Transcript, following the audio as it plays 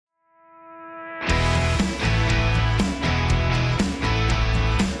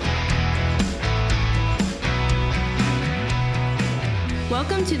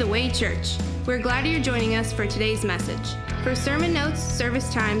Welcome to The Way Church. We're glad you're joining us for today's message. For sermon notes,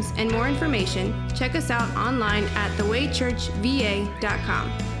 service times, and more information, check us out online at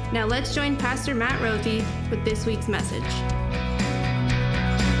thewaychurchva.com. Now let's join Pastor Matt Rothy with this week's message.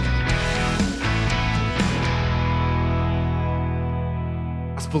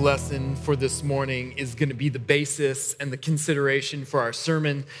 Gospel lesson for this morning is going to be the basis and the consideration for our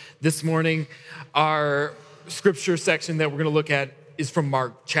sermon this morning. Our scripture section that we're going to look at is from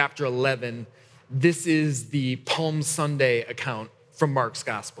Mark chapter 11. This is the Palm Sunday account from Mark's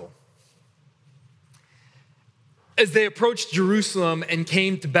gospel. As they approached Jerusalem and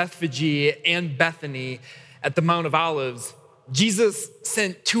came to Bethphage and Bethany at the Mount of Olives, Jesus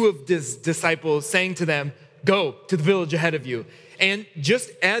sent two of his disciples, saying to them, "Go to the village ahead of you, and just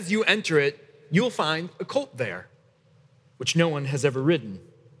as you enter it, you'll find a colt there, which no one has ever ridden.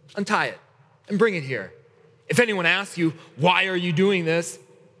 Untie it and bring it here. If anyone asks you, 'Why are you doing this?'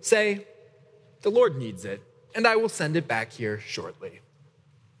 say, 'The Lord needs it, and I will send it back here shortly.'"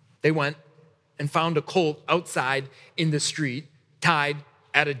 They went and found a colt outside in the street, tied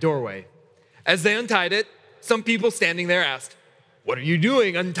at a doorway. As they untied it, some people standing there asked, "What are you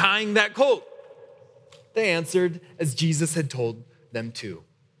doing untying that colt?" They answered as Jesus had told them to,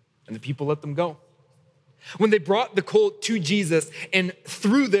 and the people let them go. When they brought the colt to Jesus and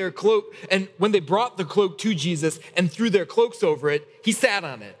threw their cloak, and when they brought the cloak to Jesus and threw their cloaks over it, he sat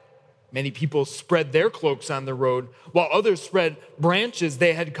on it. Many people spread their cloaks on the road, while others spread branches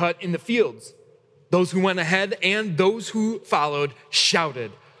they had cut in the fields. Those who went ahead and those who followed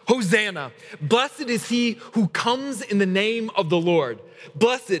shouted, "Hosanna! Blessed is he who comes in the name of the Lord.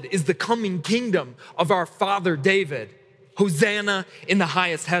 Blessed is the coming kingdom of our father David. Hosanna in the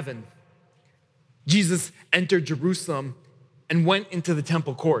highest heaven." Jesus entered Jerusalem and went into the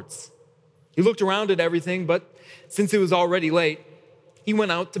temple courts. He looked around at everything, but since it was already late, he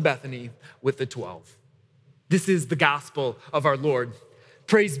went out to Bethany with the 12. This is the gospel of our Lord.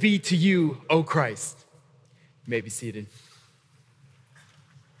 Praise be to you, O Christ. You may be seated.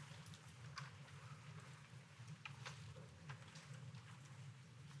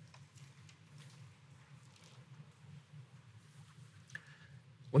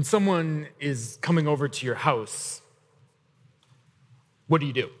 When someone is coming over to your house, what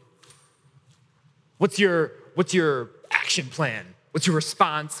do? What's your action plan? What's your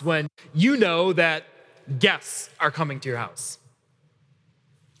response when you know that guests are coming to your house?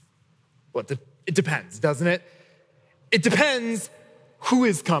 Well, it depends, doesn't it? It depends who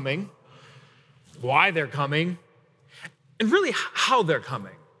is coming, why they're coming, and really how they're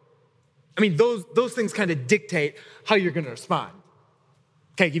coming. I mean, those things kind of dictate how you're going to respond.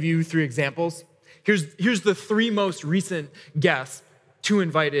 Can I give you 3 examples? Here's the 3 most recent guests, 2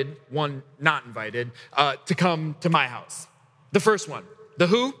 invited, 1 not invited, to come to my house. The first one, the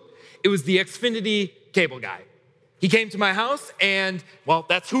who? It was the Xfinity cable guy. He came to my house and, well,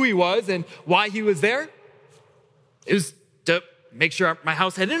 that's who he was and why he was there. It was to make sure my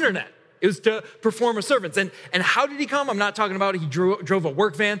house had internet. It was to perform a service. And how did he come? I'm not talking about he drove a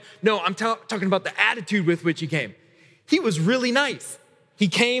work van. No, I'm talking about the attitude with which he came. He was really nice. He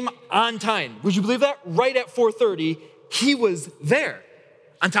came on time. Would you believe that? Right at 4:30, he was there.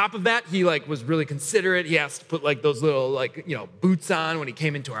 On top of that, he was really considerate. He asked to put those little boots on when he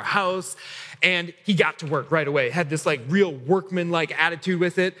came into our house. And he got to work right away. Had this real workman-like attitude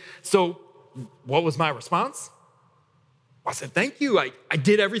with it. So what was my response? I said, thank you. I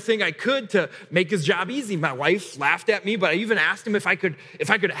did everything I could to make his job easy. My wife laughed at me, but I even asked him if I could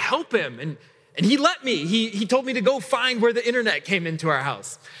help him. And he let me. He told me to go find where the internet came into our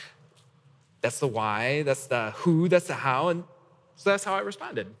house. That's the why, that's the who, that's the how, and so that's how I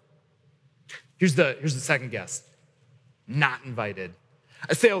responded. Here's the second guest. Not invited.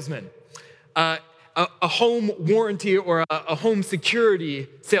 A salesman. A home warranty or a home security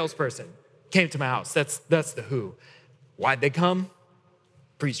salesperson came to my house. That's the who. Why'd they come?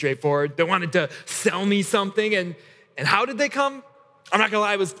 Pretty straightforward. They wanted to sell me something. And how did they come? I'm not gonna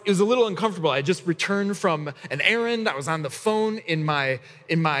lie, it was a little uncomfortable. I just returned from an errand. I was on the phone in my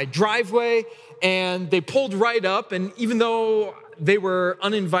driveway, and they pulled right up. And even though they were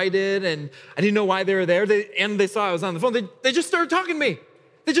uninvited and I didn't know why they were there, they saw I was on the phone, they just started talking to me.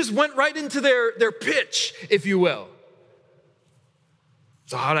 They just went right into their pitch, if you will.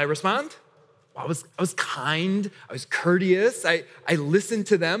 So how did I respond? Well, I was kind, I was courteous, I listened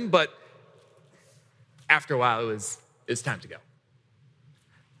to them, but after a while it was time to go.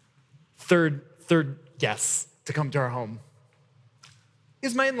 Third guest to come to our home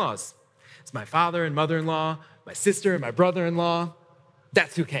is my in-laws. It's my father and mother-in-law, my sister and my brother-in-law.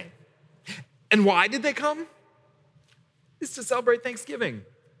 That's who came. And why did they come? is to celebrate Thanksgiving.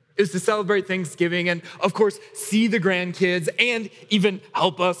 It was to celebrate Thanksgiving and, of course, see the grandkids and even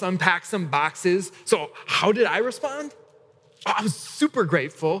help us unpack some boxes. So how did I respond? I was super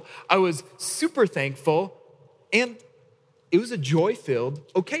grateful. I was super thankful. And it was a joy-filled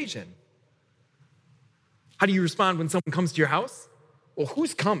occasion. How do you respond when someone comes to your house? Well,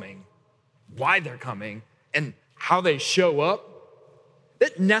 who's coming, why they're coming, and how they show up?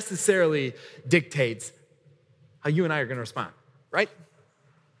 That necessarily dictates how you and I are going to respond, right?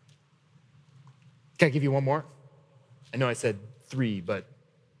 Can I give you one more? I know I said 3, but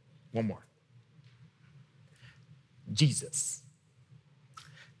one more. Jesus.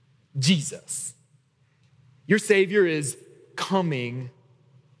 Jesus. Your Savior is coming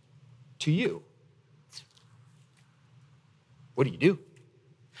to you. What do?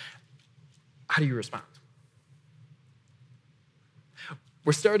 How do you respond?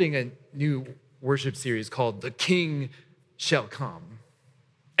 We're starting a new worship series called The King Shall Come.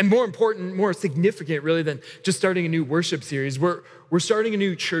 And more important, more significant really than just starting a new worship series, we're starting a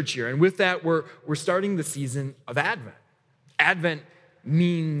new church year. And with that, we're starting the season of Advent. Advent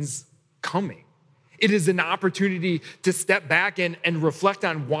means coming. It is an opportunity to step back and reflect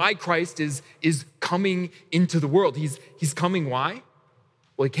on why Christ is coming into the world. He's coming why?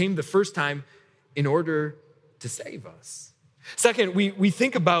 Well, he came the first time in order to save us. Second, we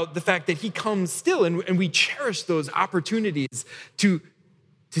think about the fact that he comes still, and we cherish those opportunities to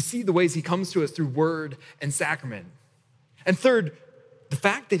see the ways he comes to us through word and sacrament. And third, the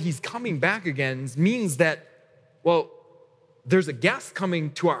fact that he's coming back again means that, well, there's a guest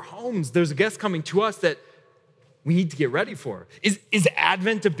coming to our homes. There's a guest coming to us that we need to get ready for. Is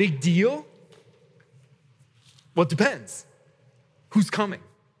Advent a big deal? Well, it depends. Who's coming?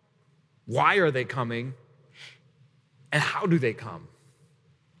 Why are they coming? And how do they come?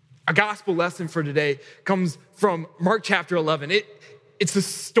 Our gospel lesson for today comes from Mark chapter 11. It's the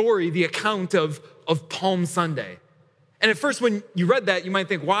story, the account of Palm Sunday. And at first, when you read that, you might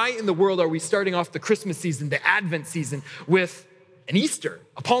think, why in the world are we starting off the Christmas season, the Advent season, with an Easter,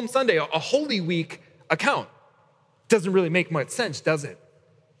 a Palm Sunday, a Holy Week account? Doesn't really make much sense, does it?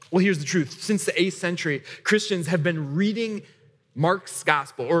 Well, here's the truth. Since the 8th century, Christians have been reading Mark's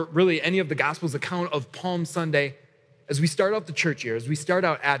gospel, or really any of the gospel's account of Palm Sunday, as we start out the church year, as we start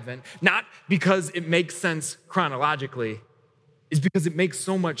out Advent, not because it makes sense chronologically, is because it makes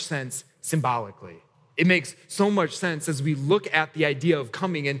so much sense symbolically. It makes so much sense as we look at the idea of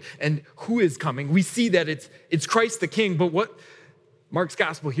coming and who is coming. We see that it's Christ the King, but what Mark's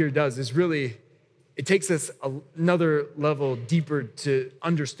gospel here does is really, it takes us another level deeper to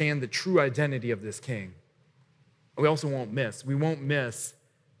understand the true identity of this King. We also won't miss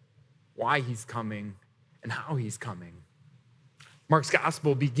why he's coming and how he's coming. Mark's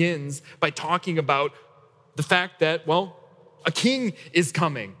gospel begins by talking about the fact that, well, a king is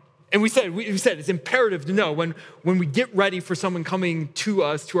coming. And we said it's imperative to know when we get ready for someone coming to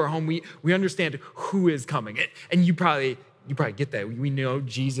us, to our home, we understand who is coming. And you probably get that. We know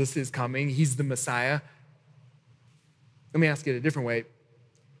Jesus is coming. He's the Messiah. Let me ask it a different way.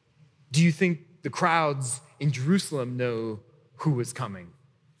 Do you think the crowds in Jerusalem know who is coming?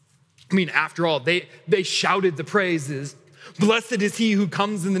 I mean, after all, they shouted the praises. Blessed is he who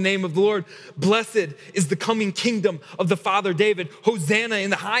comes in the name of the Lord. Blessed is the coming kingdom of the Father David. Hosanna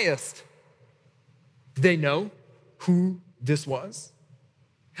in the highest. Did they know who this was?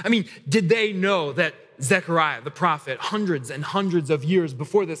 I mean, did they know that Zechariah, the prophet, hundreds and hundreds of years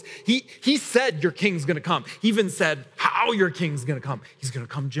before this, he said your king's gonna come. He even said how your king's gonna come. He's gonna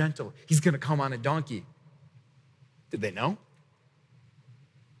come gentle. He's gonna come on a donkey. Did they know?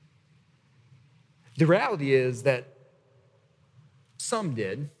 The reality is that some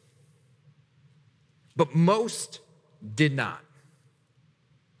did, but most did not.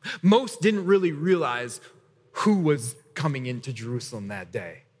 Most didn't really realize who was coming into Jerusalem that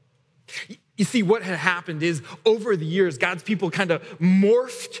day. You see, what had happened is over the years, God's people kind of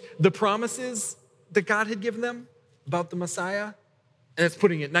morphed the promises that God had given them about the Messiah. And that's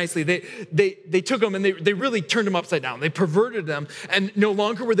putting it nicely. They took them and they really turned them upside down. They perverted them, and no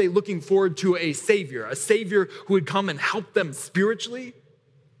longer were they looking forward to a savior who would come and help them spiritually.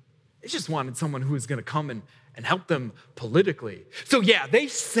 They just wanted someone who was going to come and help them politically. So yeah, they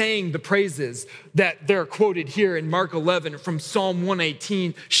sang the praises that they're quoted here in Mark 11 from Psalm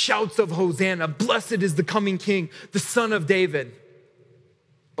 118, shouts of Hosanna, blessed is the coming King, the Son of David.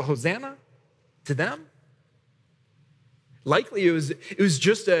 But Hosanna to them? Likely it was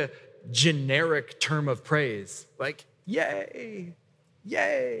just a generic term of praise, like, yay,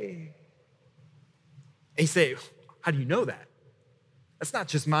 yay. And you say, how do you know that? That's not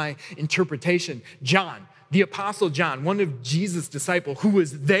just my interpretation. John, the Apostle John, one of Jesus' disciples who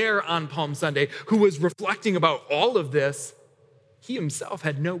was there on Palm Sunday, who was reflecting about all of this, he himself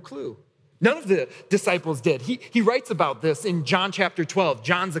had no clue. None of the disciples did. He writes about this in John chapter 12,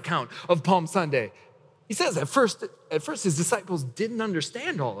 John's account of Palm Sunday. He says at first his disciples didn't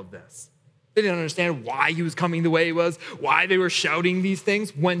understand all of this. They didn't understand why he was coming the way he was, why they were shouting these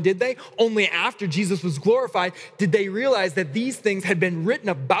things. When did they? Only after Jesus was glorified did they realize that these things had been written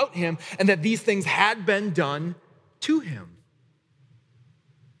about him and that these things had been done to him.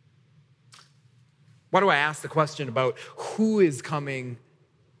 Why do I ask the question about who is coming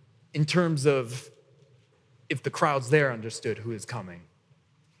in terms of if the crowds there understood who is coming?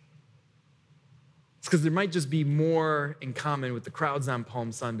 It's because there might just be more in common with the crowds on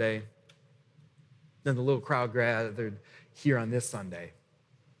Palm Sunday than the little crowd gathered here on this Sunday.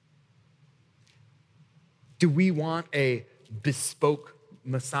 Do we want a bespoke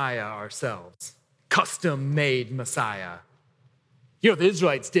Messiah ourselves? Custom-made Messiah? You know, the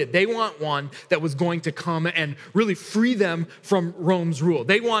Israelites did. They want one that was going to come and really free them from Rome's rule.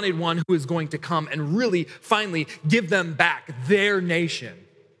 They wanted one who was going to come and really finally give them back their nation.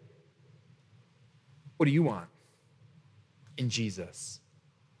 What do you want in Jesus?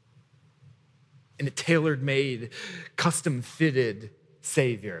 In a tailor-made, custom-fitted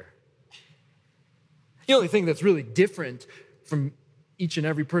Savior. The only thing that's really different from each and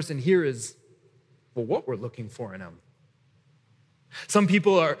every person here is, well, what we're looking for in him. Some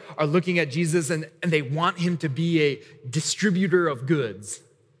people are looking at Jesus and they want him to be a distributor of goods.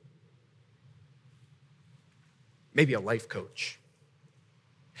 Maybe a life coach.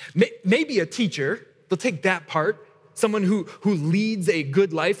 Maybe a teacher. They'll take that part. Someone who leads a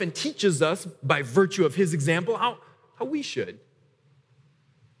good life and teaches us by virtue of his example how we should.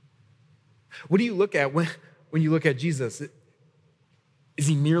 What do you look at when you look at Jesus? Is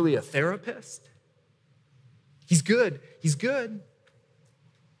he merely a therapist? He's good. He's good.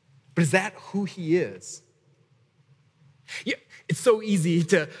 But is that who he is? Yeah, it's so easy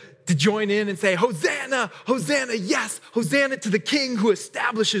to join in and say, Hosanna, Hosanna, yes, Hosanna to the King who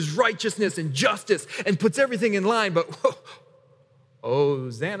establishes righteousness and justice and puts everything in line. But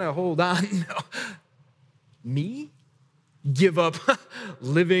Hosanna, hold on. No. Me? Give up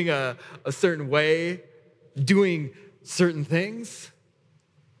living a certain way, doing certain things?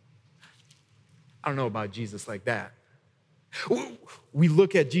 I don't know about Jesus like that. We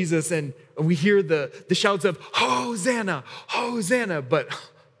look at Jesus and we hear the shouts of Hosanna, Hosanna, but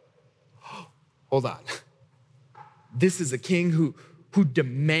hold on. This is a king who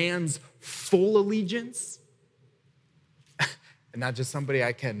demands full allegiance and not just somebody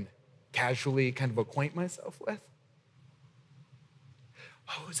I can casually kind of acquaint myself with.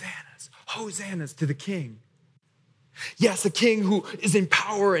 Hosannas, Hosannas to the King. Yes, a king who is in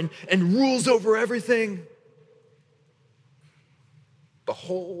power and rules over everything. But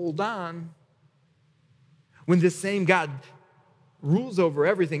hold on. When this same God rules over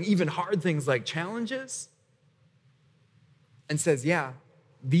everything, even hard things like challenges, and says, yeah,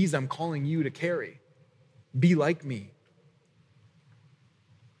 these I'm calling you to carry. Be like me.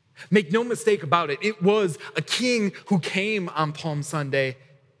 Make no mistake about it. It was a king who came on Palm Sunday.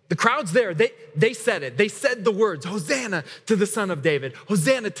 The crowds there, they said it. They said the words, Hosanna to the Son of David.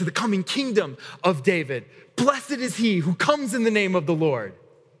 Hosanna to the coming kingdom of David. Blessed is he who comes in the name of the Lord.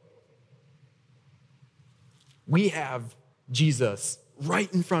 We have Jesus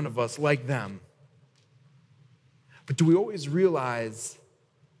right in front of us like them. But do we always realize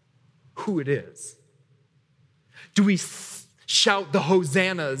who it is? Do we shout the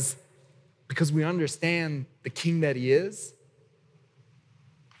hosannas because we understand the king that he is?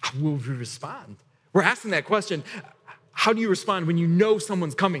 How will we respond? We're asking that question. How do you respond when you know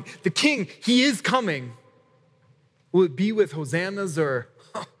someone's coming? The king, he is coming. Will it be with hosannas or,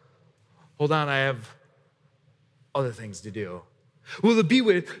 hold on, I have other things to do? Will it be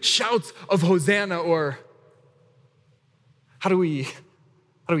with shouts of hosanna or how do we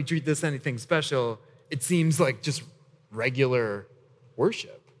treat this anything special? It seems like just regular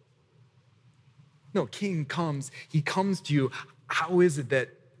worship. No, king comes, he comes to you. How is it that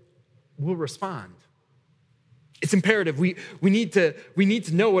we'll respond? It's imperative. We need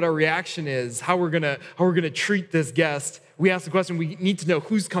to know what our reaction is, how we're gonna treat this guest. We ask the question, we need to know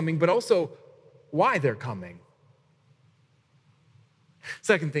who's coming, but also why they're coming.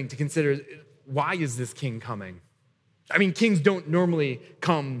 Second thing to consider is, why is this king coming? I mean, kings don't normally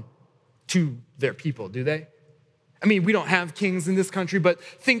come to their people, do they? I mean, we don't have kings in this country, but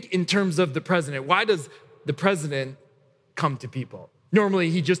think in terms of the president. Why does the president come to people? Normally,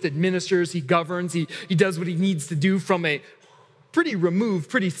 he just administers, he governs, he does what he needs to do from a pretty removed,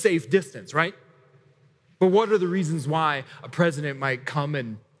 pretty safe distance, right? But what are the reasons why a president might come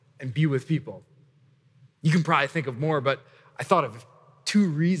and be with people? You can probably think of more, but I thought of two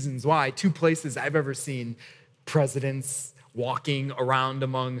reasons why, two places I've ever seen presidents walking around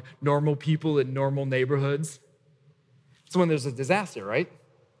among normal people in normal neighborhoods. So when there's a disaster, right?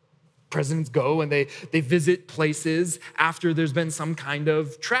 Presidents go and they visit places after there's been some kind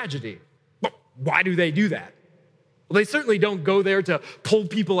of tragedy. Well, why do they do that? Well, they certainly don't go there to pull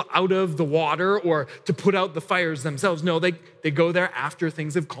people out of the water or to put out the fires themselves. No, they go there after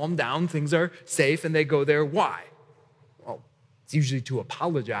things have calmed down, things are safe, and they go there. Why? Well, it's usually to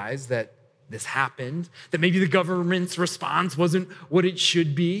apologize that this happened, that maybe the government's response wasn't what it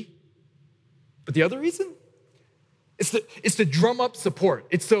should be. But the other reason? It's to drum up support.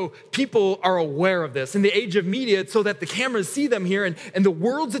 It's so people are aware of this. In the age of media, it's so that the cameras see them here and the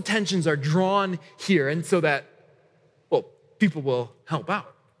world's attentions are drawn here, and so that, well, people will help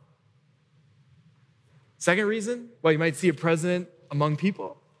out. Second reason why you might see a president among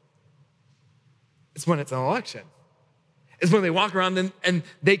people is when it's an election. It's when they walk around and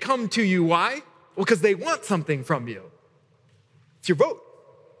they come to you. Why? Well, because they want something from you. It's your vote.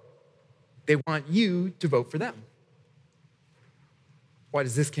 They want you to vote for them. Why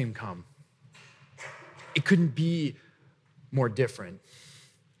does this king come? It couldn't be more different.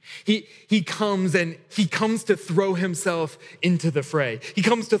 He comes to throw himself into the fray. He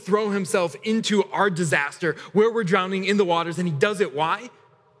comes to throw himself into our disaster where we're drowning in the waters, and he does it, why?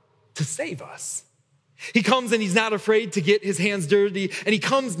 To save us. He comes and he's not afraid to get his hands dirty, and he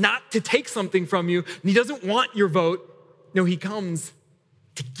comes not to take something from you, and he doesn't want your vote. No, he comes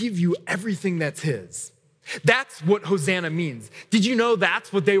to give you everything that's his. That's what Hosanna means. Did you know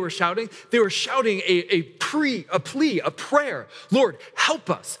that's what they were shouting? They were shouting a plea, a prayer. Lord, help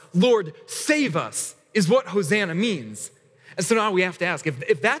us. Lord, save us, is what Hosanna means. And so now we have to ask,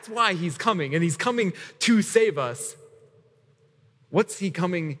 if that's why he's coming, and he's coming to save us, what's he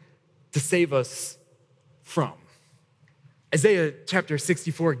coming to save us from? Isaiah chapter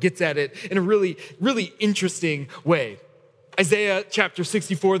 64 gets at it in a really, really interesting way. Isaiah chapter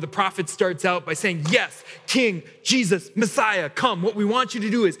 64, the prophet starts out by saying, yes, King, Jesus, Messiah, come. What we want you to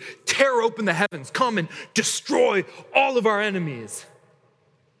do is tear open the heavens. Come and destroy all of our enemies.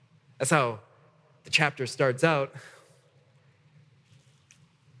 That's how the chapter starts out.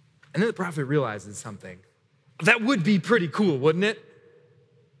 And then the prophet realizes something. That would be pretty cool, wouldn't it?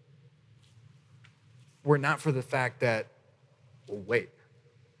 Were it not for the fact that, well, wait,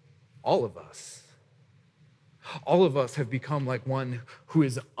 all of us have become like one who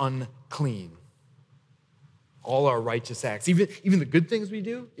is unclean. All our righteous acts, even the good things we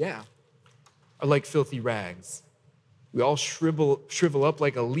do, yeah, are like filthy rags. We all shrivel up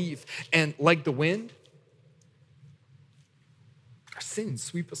like a leaf, and like the wind, our sins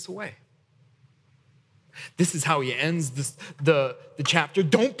sweep us away. This is how he ends the chapter.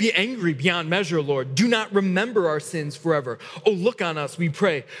 Don't be angry beyond measure, Lord. Do not remember our sins forever. Oh, look on us, we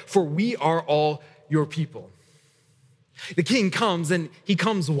pray, for we are all your people. The king comes, and he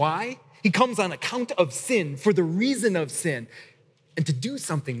comes why? He comes on account of sin, for the reason of sin, and to do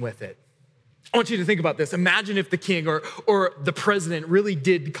something with it. I want you to think about this. Imagine if the king or the president really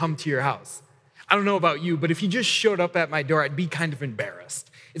did come to your house. I don't know about you, but if he just showed up at my door, I'd be kind of embarrassed.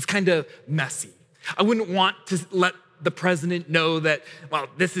 It's kind of messy. I wouldn't want to let the president know that, well,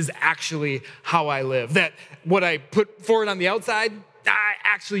 this is actually how I live, that what I put forward on the outside, I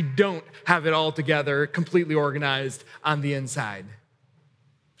actually don't have it all together, completely organized on the inside.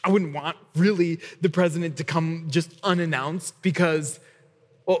 I wouldn't want really the president to come just unannounced because,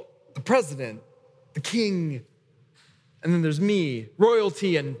 well, the president, the king, and then there's me,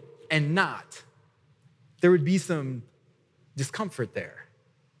 royalty and not. There would be some discomfort there.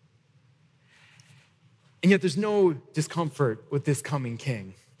 And yet there's no discomfort with this coming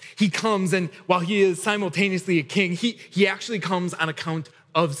king. He comes, and while he is simultaneously a king, he actually comes on account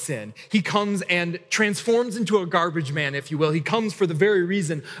of sin. He comes and transforms into a garbage man, if you will. He comes for the very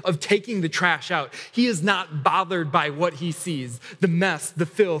reason of taking the trash out. He is not bothered by what he sees, the mess, the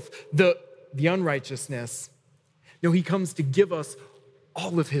filth, the unrighteousness. No, he comes to give us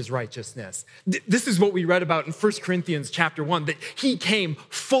all of his righteousness. This is what we read about in 1 Corinthians chapter 1, that he came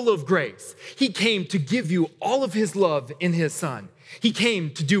full of grace. He came to give you all of his love in his son. He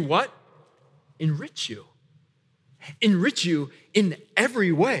came to do what? Enrich you. Enrich you in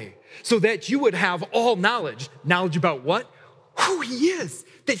every way so that you would have all knowledge. Knowledge about what? Who he is,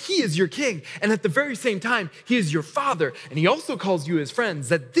 that he is your king. And at the very same time, he is your father. And he also calls you his friends,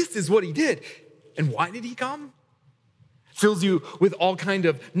 that this is what he did. And why did he come? Fills you with all kind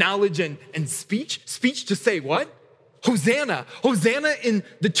of knowledge and speech. Speech to say what? Hosanna. Hosanna in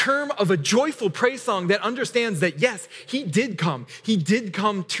the term of a joyful praise song that understands that, yes, he did come. He did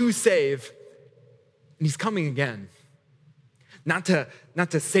come to save. And he's coming again. Not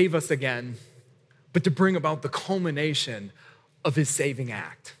to save us again, but to bring about the culmination of his saving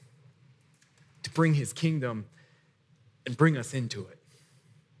act. To bring his kingdom and bring us into it.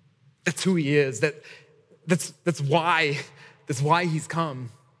 That's who he is. That's why he's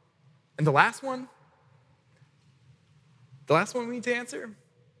come. And the last one we need to answer,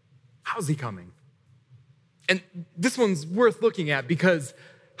 how's he coming? And this one's worth looking at because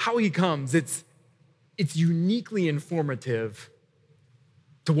how he comes, it's uniquely informative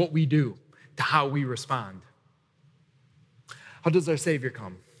to what we do, to how we respond. How does our Savior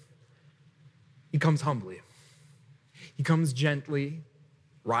come? He comes humbly. He comes gently,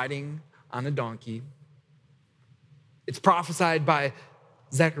 riding on a donkey. It's prophesied by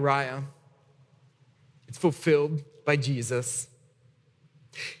Zechariah. It's fulfilled by Jesus.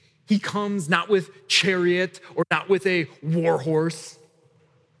 He comes not with chariot or not with a war horse.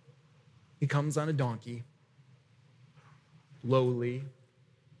 He comes on a donkey, lowly.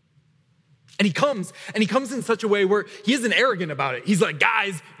 And he comes in such a way where he isn't arrogant about it. He's like,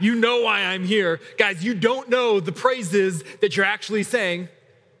 guys, you know why I'm here. Guys, you don't know the praises that you're actually saying.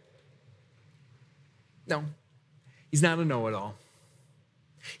 No, he's not a know-it-all.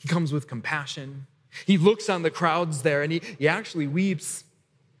 He comes with compassion. He looks on the crowds there and he actually weeps,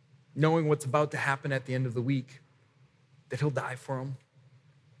 knowing what's about to happen at the end of the week, that he'll die for them.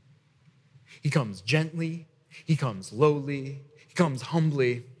 He comes gently, he comes lowly, he comes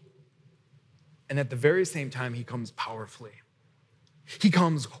humbly, and at the very same time, he comes powerfully. He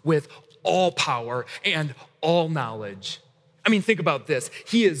comes with all power and all knowledge. I mean, think about this.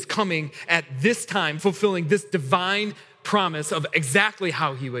 He is coming at this time, fulfilling this divine promise of exactly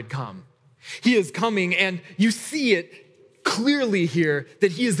how he would come. He is coming, and you see it clearly here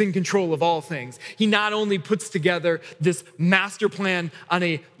that he is in control of all things. He not only puts together this master plan on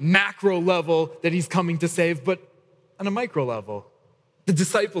a macro level that he's coming to save, but on a micro level. The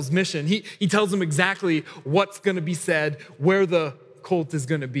disciples' mission, he tells them exactly what's going to be said, where the colt is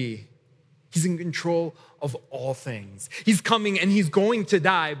going to be. He's in control of all things. He's coming and he's going to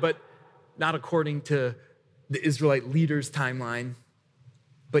die, but not according to the Israelite leaders' timeline,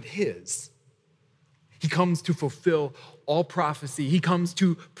 but his. He comes to fulfill all prophecy. He comes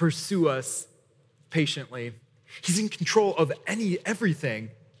to pursue us patiently. He's in control of everything.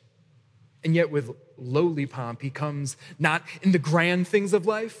 And yet with lowly pomp, he comes not in the grand things of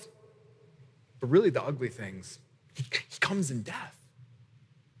life, but really the ugly things. He comes in death.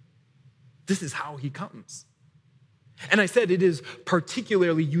 This is how he comes. And I said it is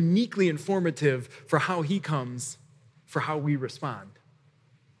particularly uniquely informative for how he comes, for how we respond.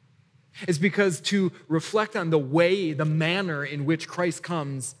 It's because to reflect on the way, the manner in which Christ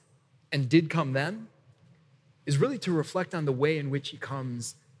comes and did come then, is really to reflect on the way in which he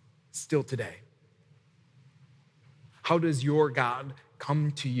comes still today. How does your God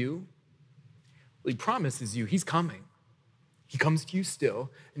come to you? Well, he promises you he's coming. He comes to you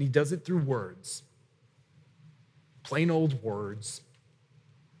still, and he does it through words. Plain old words,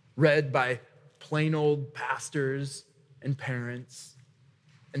 read by plain old pastors and parents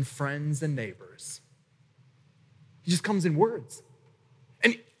and friends and neighbors. He just comes in words.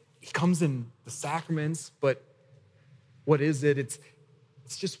 And he comes in the sacraments, but what is it? It's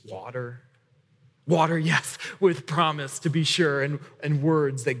just water. Water, yes, with promise to be sure, and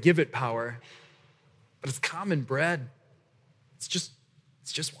words that give it power. But it's common bread. It's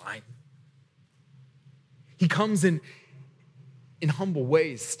just wine. He comes in humble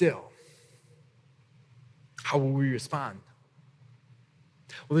ways still. How will we respond?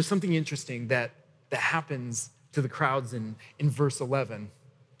 Well, there's something interesting that happens to the crowds in verse 11.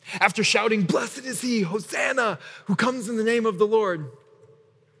 After shouting, "Blessed is he, Hosanna, who comes in the name of the Lord."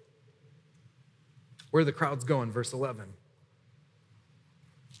 Where are the crowds going? Verse 11.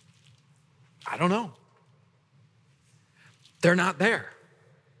 I don't know. They're not there.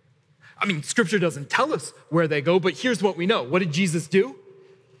 I mean, scripture doesn't tell us where they go, but here's what we know. What did Jesus do?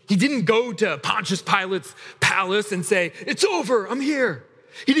 He didn't go to Pontius Pilate's palace and say, "It's over, I'm here."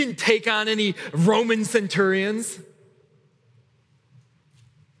 He didn't take on any Roman centurions.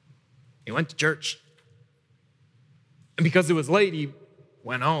 He went to church. And because it was late, he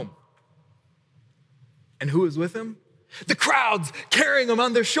went home. And who was with him? The crowds carrying him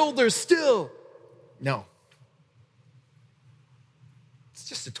on their shoulders still. No. It's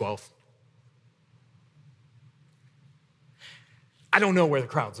just the 12th. I don't know where the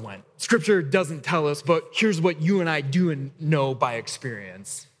crowds went. Scripture doesn't tell us, but here's what you and I do know by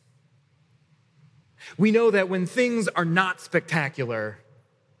experience. We know that when things are not spectacular,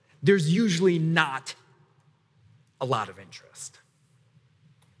 there's usually not a lot of interest.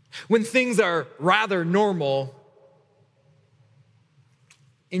 When things are rather normal,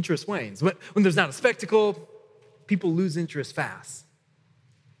 interest wanes. When there's not a spectacle, people lose interest fast.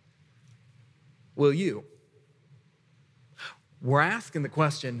 Will you? We're asking the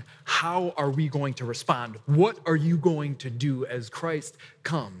question, how are we going to respond? What are you going to do as Christ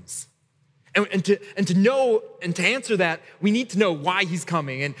comes? And to know and to answer that, we need to know why he's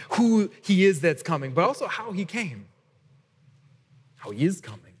coming and who he is that's coming, but also how he came. How he is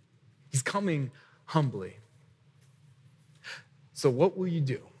coming. He's coming humbly. So what will you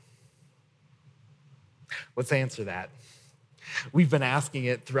do? Let's answer that. We've been asking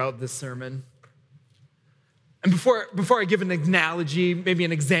it throughout this sermon. And before I give an analogy, maybe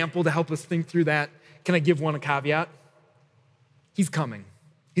an example to help us think through that, can I give one a caveat? He's coming.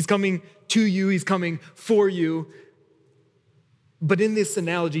 He's coming to you. He's coming for you. But in this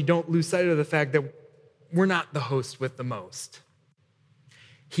analogy, don't lose sight of the fact that we're not the host with the most.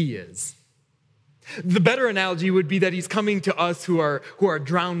 He is. The better analogy would be that he's coming to us who are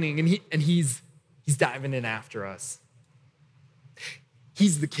drowning, and he's diving in after us.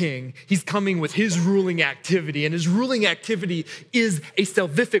 He's the king. He's coming with his ruling activity, and his ruling activity is a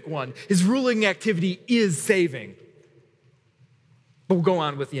salvific one. His ruling activity is saving. But we'll go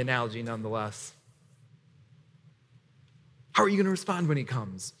on with the analogy nonetheless. How are you going to respond when he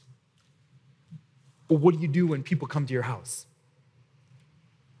comes? Well, what do you do when people come to your house?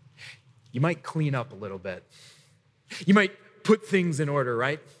 You might clean up a little bit. You might put things in order,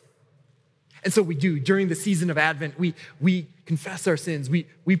 right? And so we do. During the season of Advent, we confess our sins. We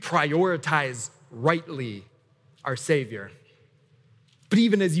prioritize rightly our Savior. But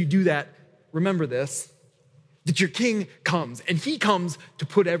even as you do that, remember this, that your King comes, and he comes to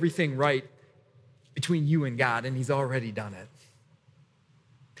put everything right between you and God, and he's already done it.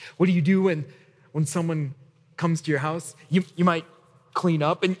 What do you do when someone comes to your house? You might clean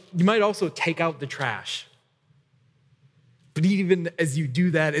up, and you might also take out the trash. But even as you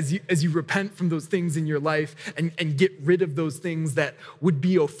do that, as you repent from those things in your life and get rid of those things that would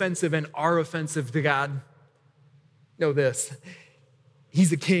be offensive and are offensive to God, know this,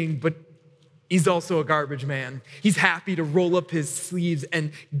 he's a king, but he's also a garbage man. He's happy to roll up his sleeves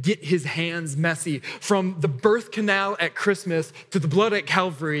and get his hands messy. From the birth canal at Christmas to the blood at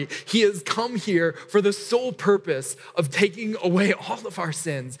Calvary, he has come here for the sole purpose of taking away all of our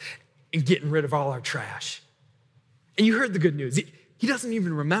sins and getting rid of all our trash. And you heard the good news. He doesn't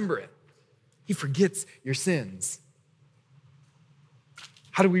even remember it. He forgets your sins.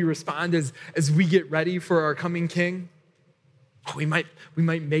 How do we respond as we get ready for our coming king? Oh, we might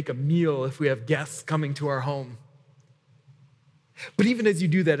make a meal if we have guests coming to our home. But even as you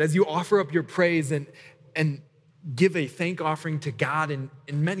do that, as you offer up your praise and give a thank offering to God in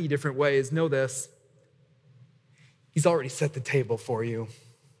many different ways, know this, he's already set the table for you.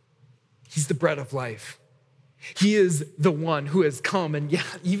 He's the bread of life. He is the one who has come, and yeah,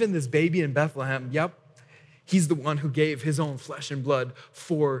 even this baby in Bethlehem, yep, he's the one who gave his own flesh and blood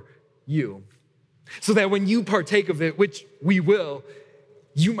for you. So that when you partake of it, which we will,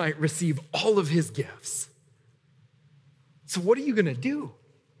 you might receive all of his gifts. So what are you going to do?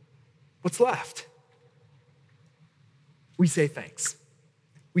 What's left? We say thanks.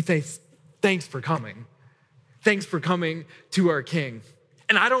 We say thanks for coming. Thanks for coming to our King.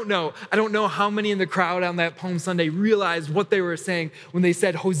 And I don't know how many in the crowd on that Palm Sunday realized what they were saying when they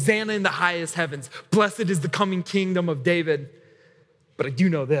said, Hosanna in the highest heavens. Blessed is the coming kingdom of David. But I do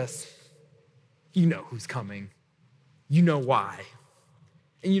know this. You know who's coming. You know why.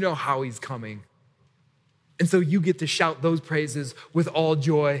 And you know how he's coming. And so you get to shout those praises with all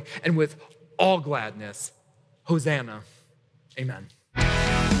joy and with all gladness. Hosanna. Amen.